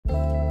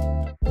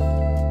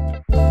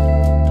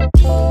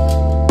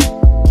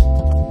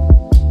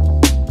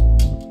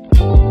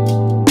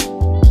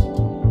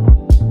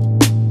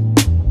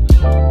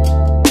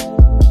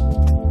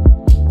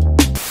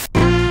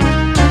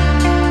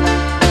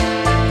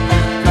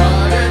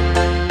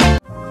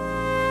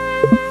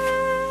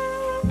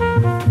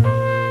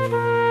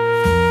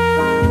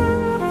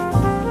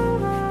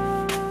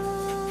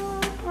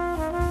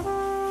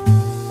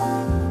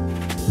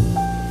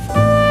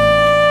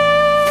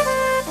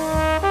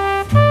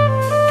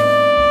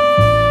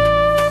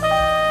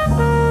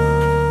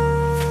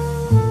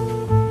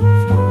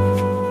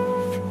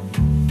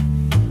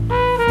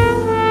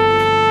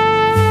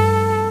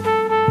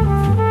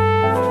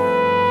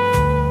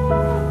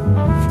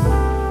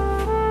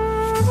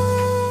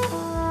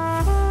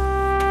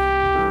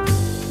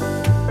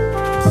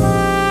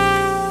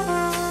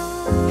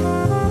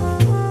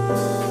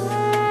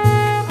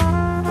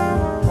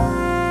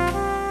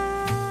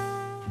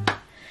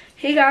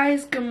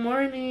guys, good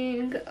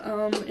morning.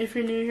 If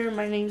you're new here,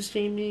 my name's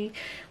Jamie.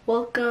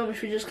 Welcome.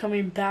 If you're just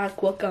coming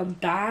back, welcome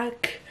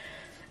back.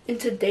 In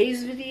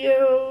today's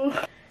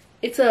video,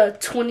 it's a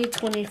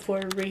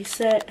 2024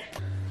 reset.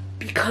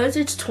 Because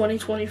it's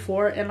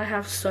 2024 and I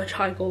have such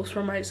high goals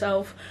for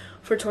myself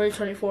for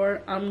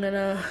 2024, I'm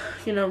gonna,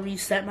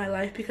 reset my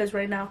life because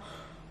right now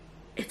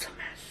it's a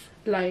mess.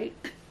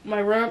 Like, my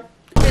room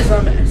is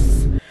a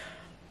mess.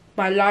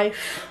 My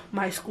life,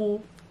 my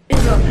school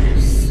is a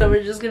mess. So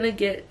we're just gonna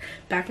get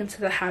back into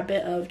the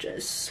habit of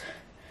just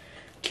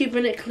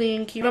keeping it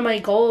clean. One of my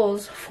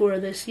goals for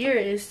this year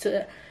is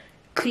to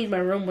clean my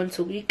room once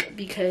a week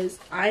because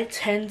I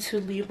tend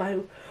to leave my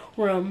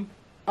room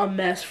a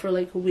mess for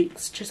like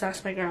weeks. Just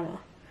ask my grandma.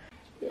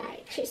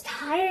 Like, she's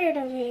tired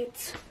of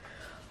it.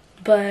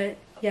 But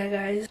yeah,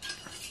 guys,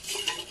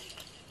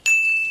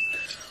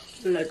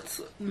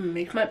 let's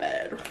make my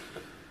bed.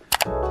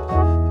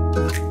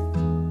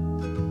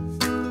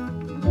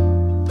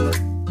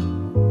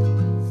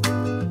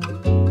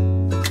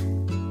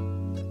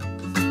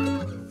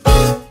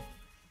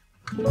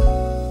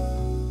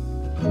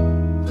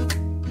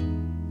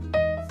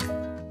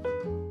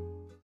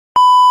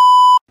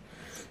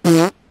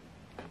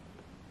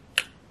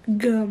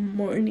 Good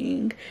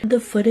morning. The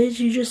footage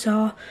you just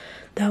saw,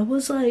 that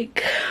was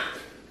like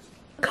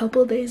a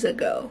couple days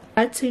ago.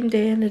 That same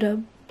day I ended up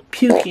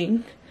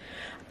puking.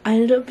 I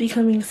ended up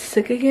becoming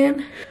sick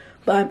again,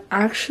 but I'm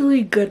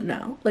actually good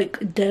now.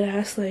 Like, dead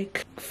ass,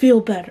 like,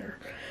 feel better,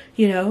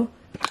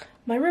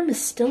 My room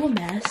is still a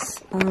mess.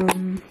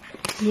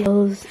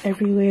 Clothes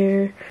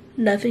everywhere.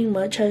 Nothing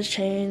much has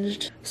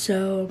changed.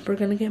 So we're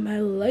gonna get my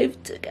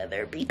life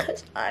together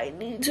because I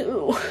need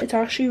to. It's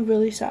actually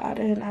really sad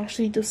and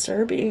actually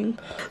disturbing.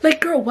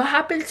 Like, girl, what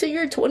happened to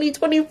your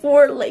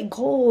 2024 like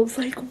goals?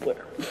 Like,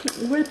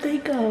 where'd they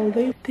go?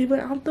 They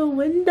went out the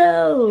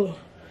window.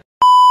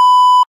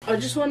 I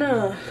just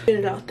wanna get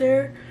it out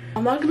there.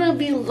 I'm not gonna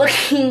be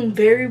looking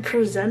very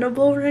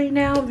presentable right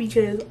now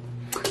because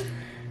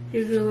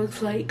your girl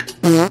looks like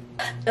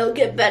it'll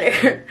get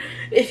better.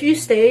 If you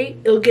stay,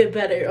 it'll get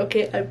better,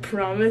 okay? I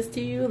promise to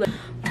you.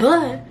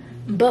 But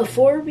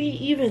before we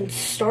even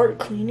start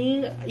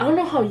cleaning, I don't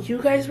know how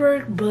you guys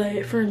work,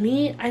 but for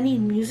me, I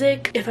need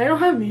music. If I don't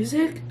have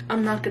music,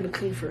 I'm not gonna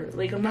clean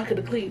I'm not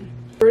gonna clean.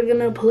 We're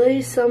gonna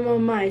play some of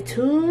my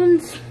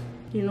tunes.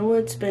 You know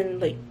what's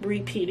been like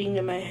repeating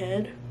in my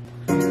head?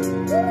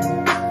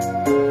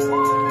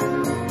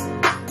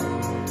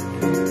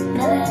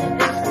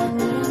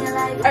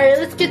 Alright,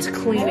 let's get to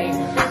cleaning.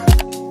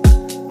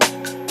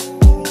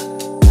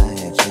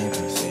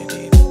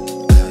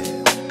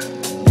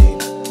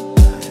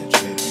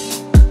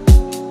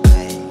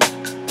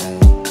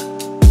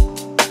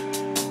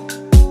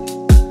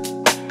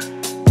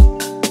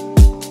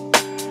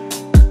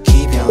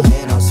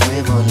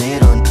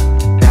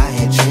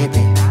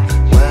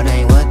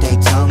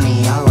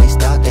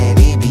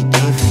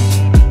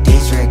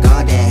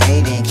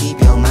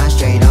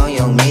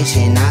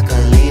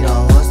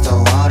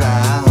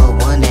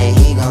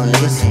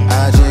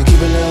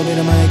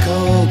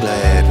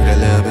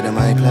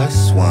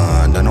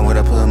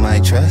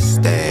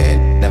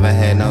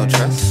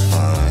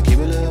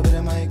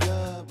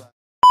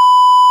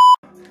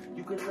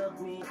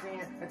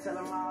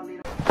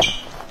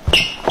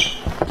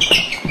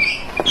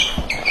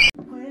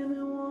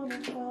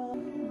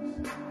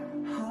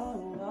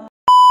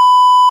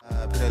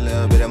 Put a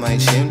little bit of my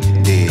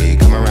chimney,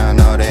 come around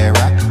all that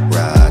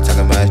rock,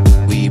 talking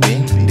about we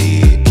been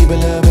dead. Keep a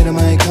little bit of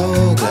my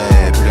cold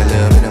glad, put a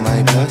little bit of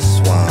my plus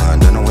one.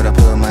 Don't know where to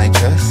put my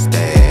trust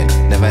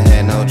at, never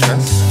had no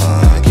trust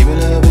fund. Keep a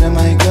little bit of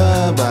my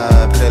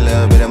glove, put a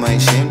little bit of my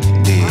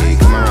chimney,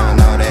 come around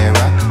all that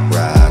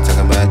rock,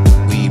 talking about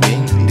we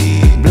been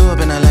dead. Blew up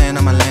in the land,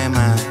 I'm a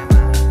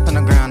landmine. On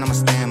the ground, I'm a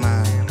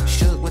standmine.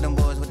 Shook with them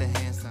boys with the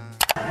hand sign.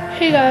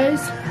 Hey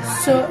guys.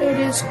 So it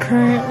is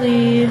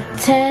currently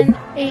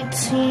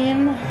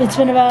 10:18. It's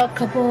been about a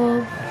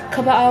couple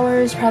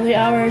hours, probably an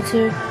hour or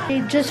two.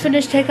 I just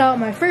finished taking out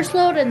my first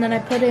load and then I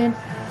put in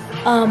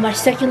my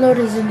second load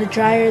is in the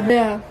dryer.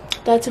 Yeah,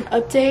 that's an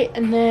update.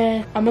 And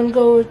then I'm gonna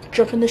go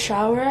jump in the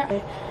shower.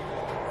 I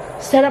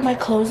set up my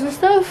clothes and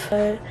stuff.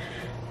 But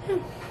yeah.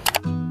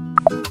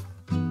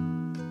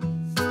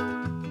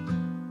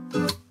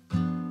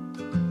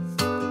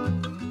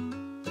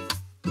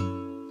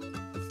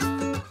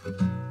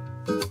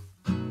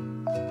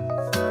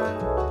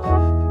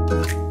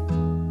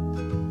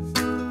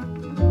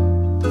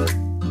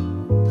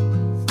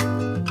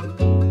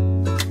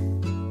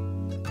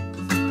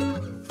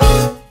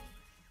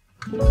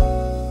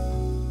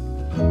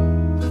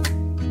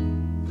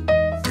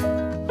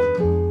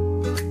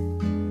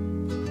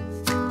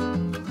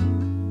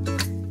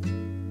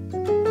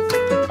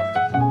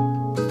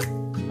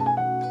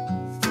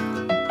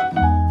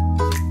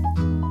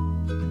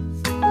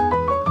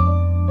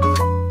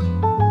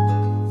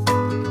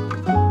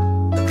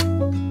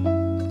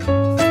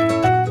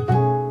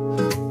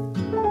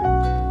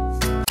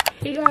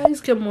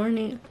 Good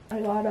morning. I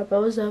got up. I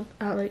was up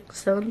at like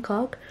 7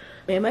 o'clock.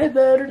 Made my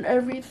bed and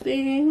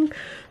everything.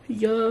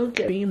 Yo,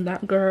 being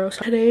that girl.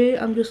 So today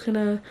I'm just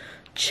gonna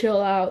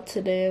chill out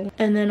today,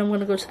 and then I'm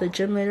gonna go to the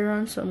gym later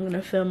on, so I'm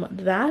gonna film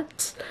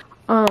that.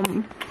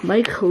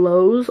 My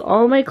clothes,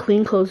 all my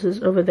clean clothes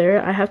is over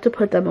there. I have to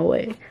put them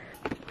away.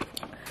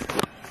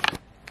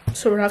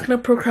 So we're not gonna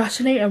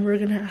procrastinate, and we're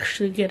gonna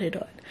actually get it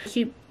done.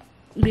 Keep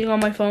being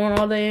on my phone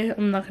all day,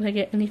 I'm not gonna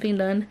get anything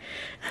done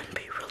and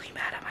be really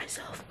mad at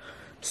myself.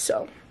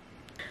 So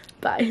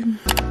bye.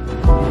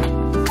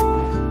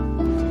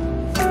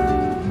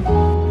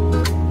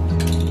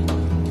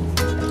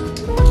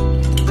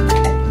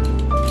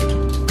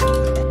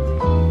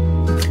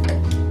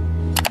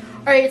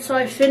 Alright, so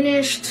I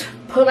finished,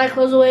 put my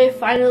clothes away,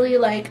 finally.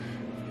 Like,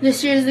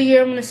 this year's the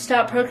year I'm gonna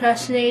stop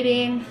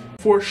procrastinating.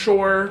 For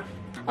sure.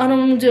 I don't know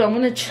what I'm gonna do. I'm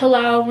gonna chill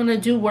out, I'm gonna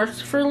do work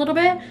for a little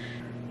bit.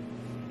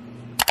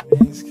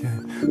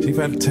 She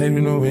fight the tape,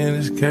 no win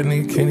this cat,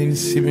 nigga can't even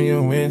see me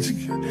on win this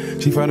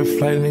cat. She fight the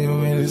flight,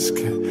 nigga win this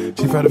cat.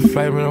 She fight the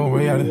flight, man, on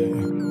way out of here.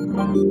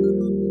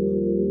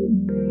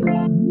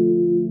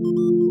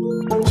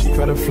 She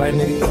fight the flight,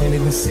 nigga can't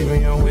even see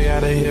me on way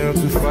out of here. I'm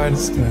too far in the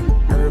sky.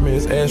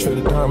 Hermes ash for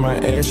the dark, my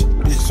ash.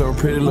 Bitch so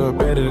pretty, look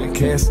better than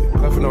Cassie.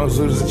 Puffin' on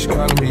Zooters and she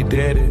calling me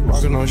daddy.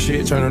 Walking on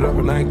shit, turn it up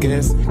and I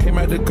gas. Came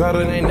out the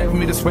gutter and ain't never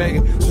me the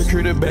swagger.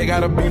 Secure the bag,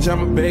 got a bitch,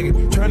 I'm a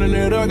bagger. Turning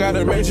it up,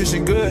 gotta make sure she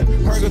good.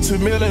 Park a 2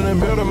 mil in the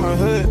middle of my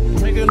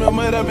hood. Making no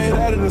mud, I made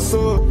out of the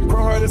sword.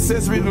 Pro hard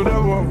accessories,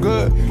 whatever, I'm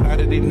good. A lot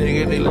of these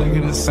niggas, they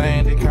looking the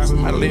same. They copy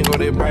my lingo,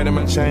 they biting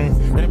my chain.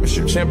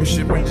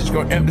 Championship, ain't just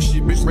gon' empty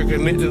shit. Bitch breaking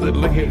niggas,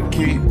 look at the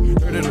key.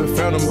 Heard of the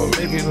fountain, but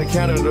make it in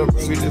Canada.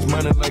 Bring me this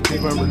money like they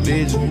my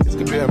religion. This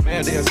could be a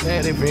man, they a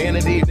sad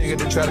vanity. Nigga,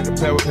 they try to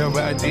compare whatever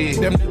I did.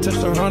 Them that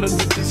touched on hundreds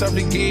of this off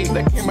the gig.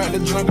 That came out the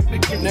jungle, they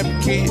kidnapped the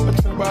kid. I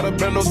talk about a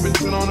bundle, been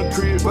put on the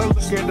crib. But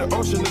look at the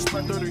ocean, it's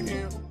my 30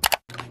 M.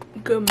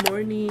 Good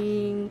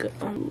morning.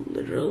 I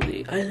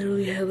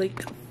literally had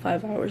like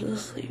 5 hours of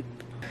sleep.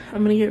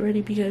 I'm gonna get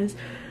ready because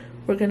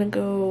we're gonna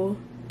go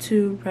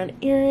to run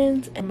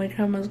errands and my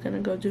grandma's gonna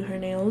go do her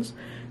nails.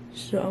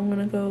 So I'm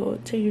gonna go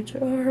take her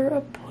to her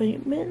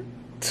appointment.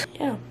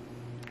 Yeah.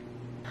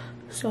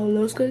 So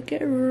let's go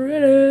get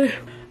ready.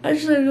 I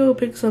just gotta go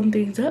pick some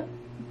things up.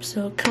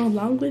 So come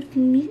along with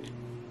me.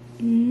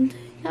 And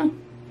yeah.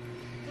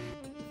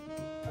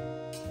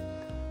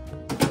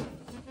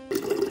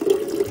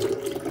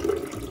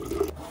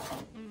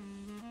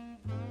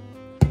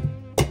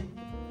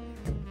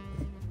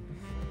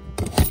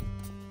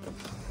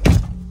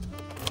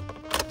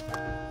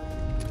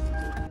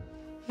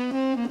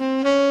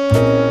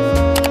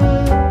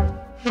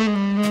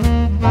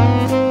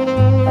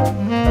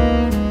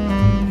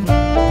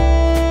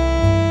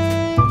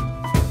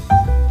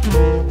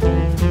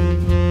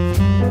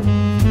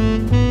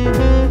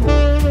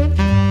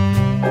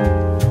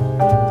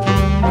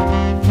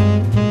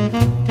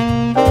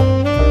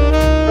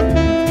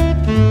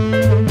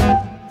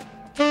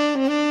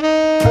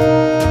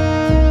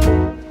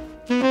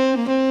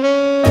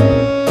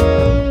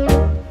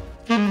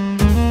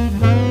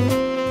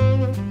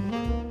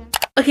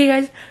 Okay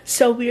guys,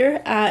 so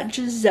we're at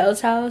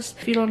Giselle's house.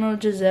 If you don't know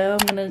Giselle,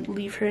 I'm gonna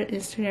leave her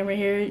Instagram right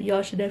here.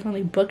 Y'all should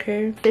definitely book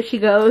her. There she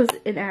goes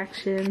in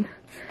action.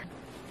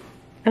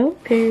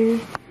 Okay.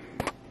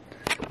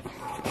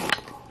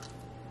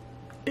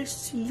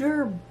 It's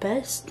your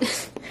best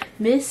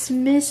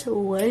Miss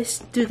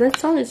West. Dude, that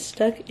song is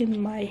stuck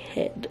in my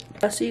head.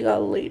 I'll see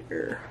y'all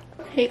later.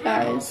 Hey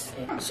guys,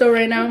 so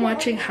right now I'm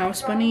watching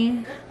House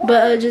Bunny,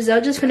 but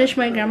Giselle just finished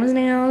my grandma's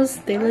nails.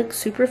 They look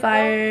super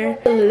fire.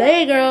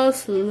 Slay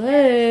girls,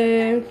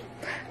 slay.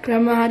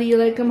 Grandma, how do you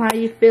like them? How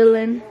you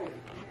feeling?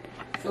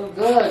 Feel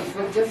good,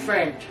 feel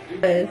different.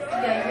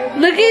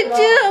 Look at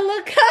you,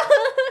 look how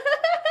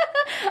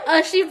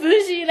oh, she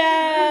bougie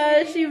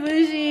now. She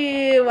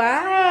bougie.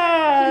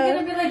 Wow. You're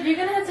gonna be like, you're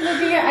gonna have to go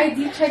get your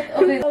ID checked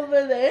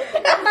over there.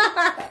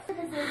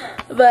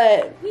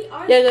 But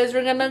yeah guys,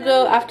 we're gonna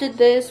go after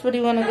this. What do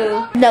you want to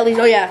go? Nelly's.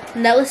 Oh yeah,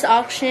 Nelly's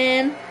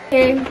auction.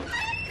 Okay.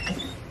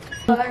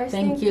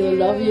 Thank you,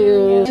 love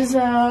you.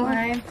 Giselle.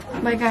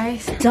 Bye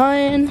guys.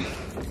 Done.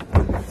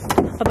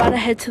 About to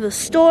head to the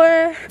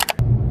store.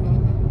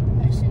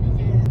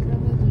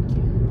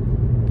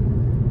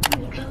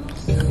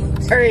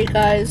 Alright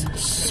guys,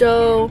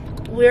 so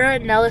we're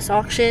at Nellis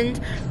Auctions.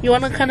 You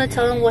want to kind of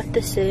tell them what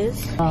this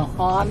is? An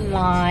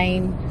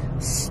online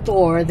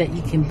store that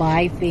you can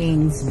buy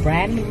things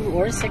brand new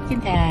or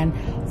secondhand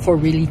for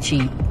really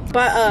cheap.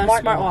 Bought a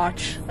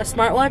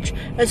smartwatch,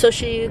 and so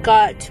she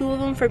got 2 of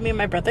them for me and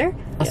my brother.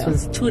 This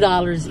was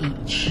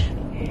 $2 each.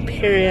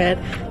 Period.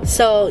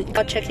 So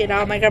I'll check it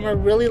out. My grandma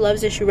really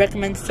loves it. She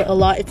recommends it a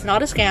lot. It's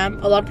not a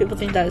scam. A lot of people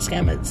think that it's a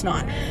scam, but it's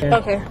not. Yeah.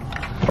 Okay.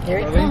 Here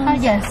it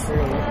comes. Yes.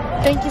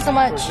 Thank you so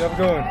much. How's it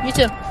going? You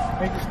too.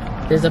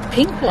 There's a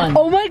pink one.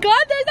 Oh my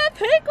god, there's that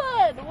pink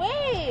one.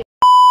 Wait.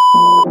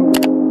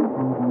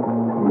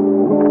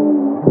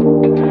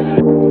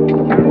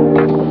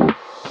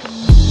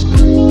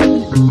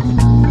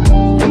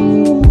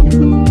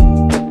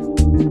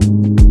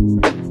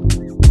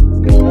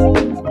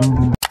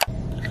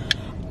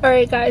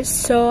 Alright guys,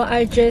 so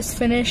I just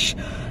finished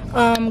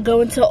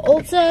going to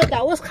Ulta.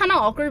 That was kind of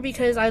awkward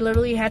because I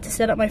literally had to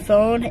set up my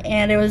phone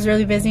and it was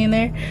really busy in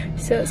there,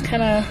 so it's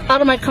kind of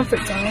out of my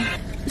comfort zone.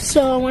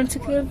 So I wanted to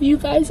give you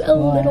guys a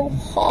little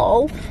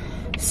haul.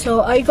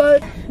 So I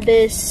got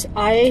this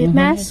eye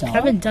mask. I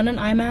haven't done an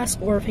eye mask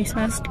or a face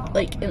mask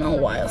like in a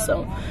while,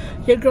 so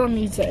your girl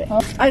needs it.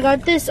 I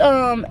got this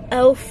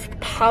Elf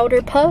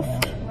powder puff.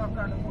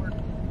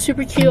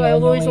 Super cute.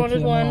 I've always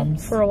wanted one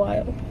for a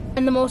while.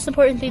 And the most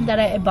important thing that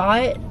I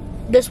bought,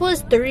 this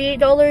was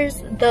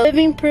 $38, the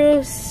Living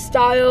Proof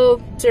Style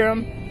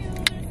Serum.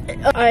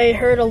 I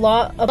heard a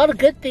lot of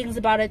good things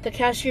about it. The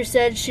cashier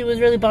said she was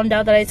really bummed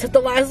out that I took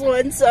the last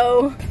one,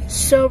 so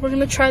we're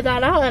gonna try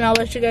that out and I'll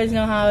let you guys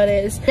know how it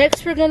is.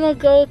 Next we're gonna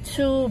go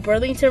to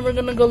Burlington. We're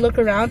gonna go look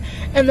around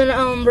and then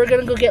we're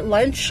gonna go get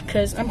lunch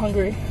because I'm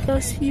hungry.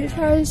 I'll see you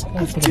guys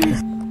after.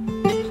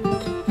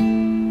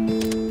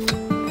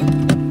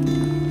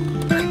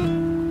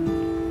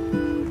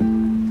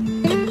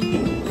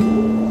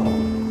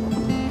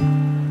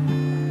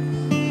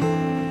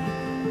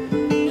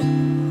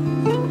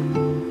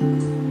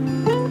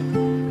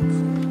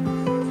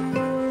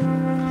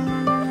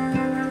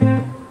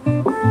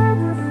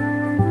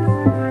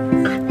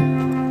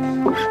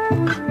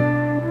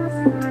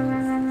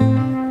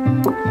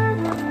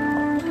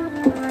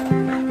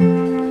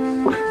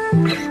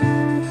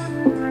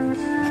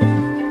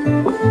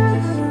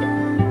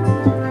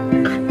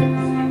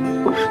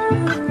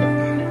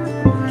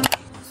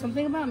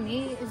 Something about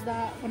me is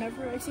that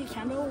whenever I see a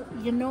candle,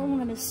 you know I'm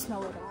gonna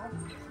smell it all.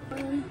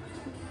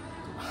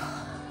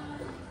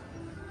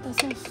 That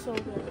smells so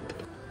good.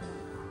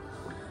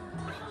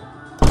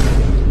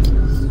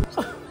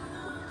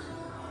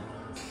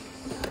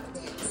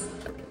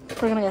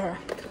 We're gonna get her.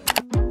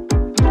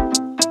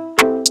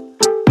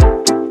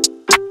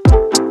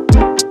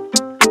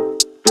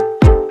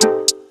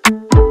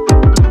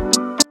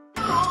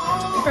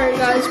 Alright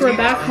guys, we're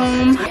back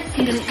home.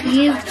 I'm gonna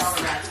eat.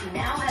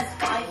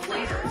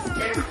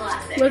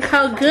 Look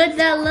how good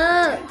that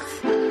looks.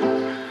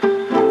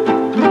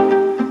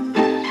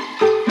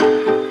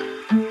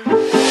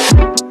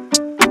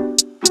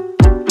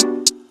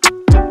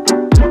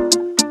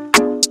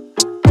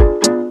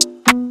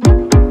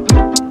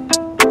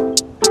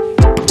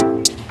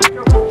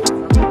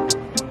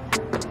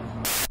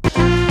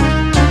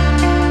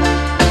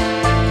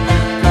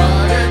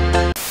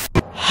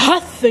 I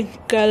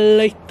think I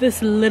like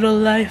this little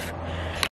life.